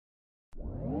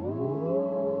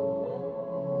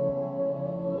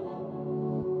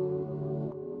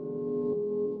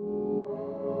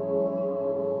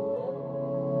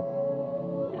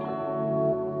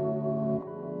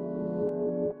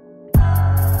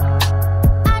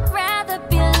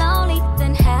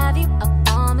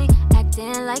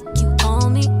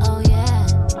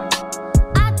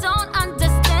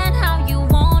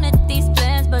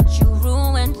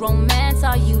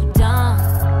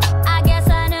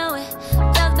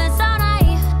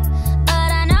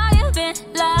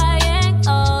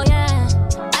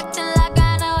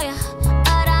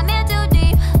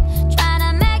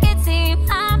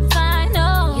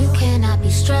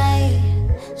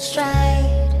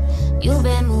You've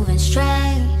been moving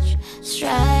strange,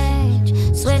 strange,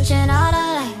 switching all the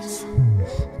lanes,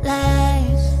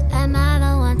 lanes. Am I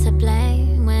the one to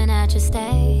blame when I just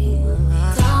stay?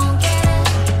 Don't get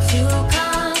too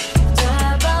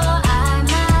comfortable, I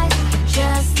might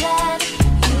just let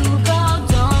you go.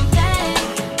 Don't think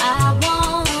I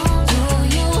won't do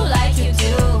you like you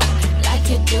do, like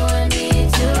you're doing me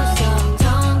too. So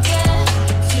don't get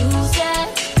too set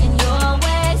in your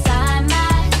ways, I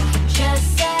might just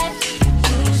set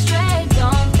you straight.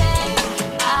 Don't think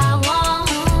I won't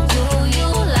do you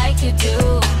like you do,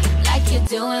 like you're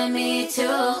doing me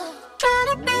too. Trying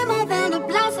to be more than a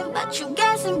blessing, but you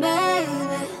guessing,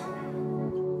 baby.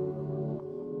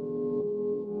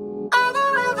 Over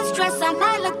all the stress, I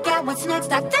might look at what's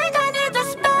next. I think I need the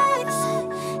space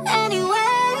anyway.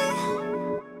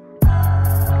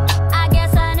 I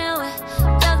guess I knew it,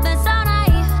 just been so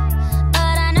naive,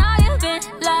 but I know you've been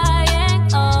lying,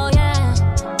 oh yeah.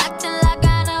 Acting like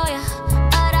I know ya,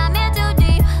 but I'm in too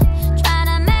deep, trying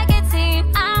to make it seem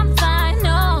I'm fine,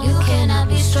 no. You cannot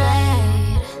be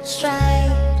straight, straight.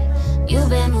 You've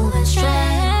been moving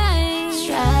strange,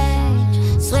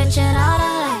 strange, switching all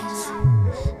the lanes,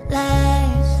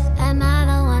 lanes. Am I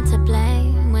the one to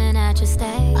blame when I just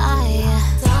stay? Oh yeah.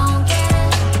 Don't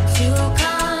get too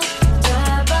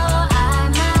comfortable, I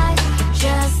might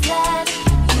just let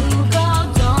you go.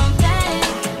 Don't think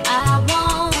I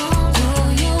won't do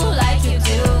you like you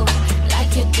do,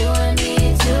 like you're doing me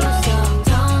too. So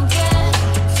don't get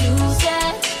too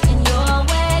set in your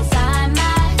ways, I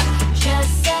might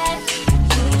just set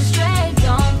you straight.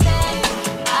 Don't think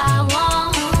I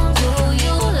won't do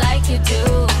you like you do,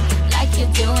 like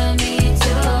you're doing me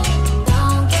too.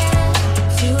 Don't get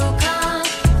too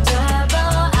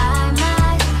comfortable, I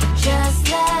might just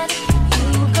let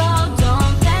you go.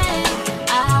 Don't think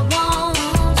I won't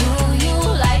do you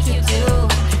like you do,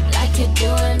 like you're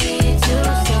doing me too.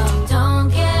 So don't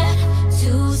get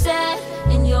too set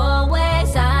in your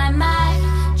ways, I might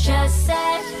just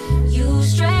set you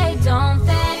straight. Don't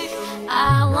think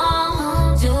I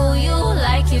won't do you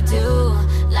like you do,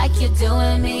 like you're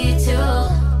doing me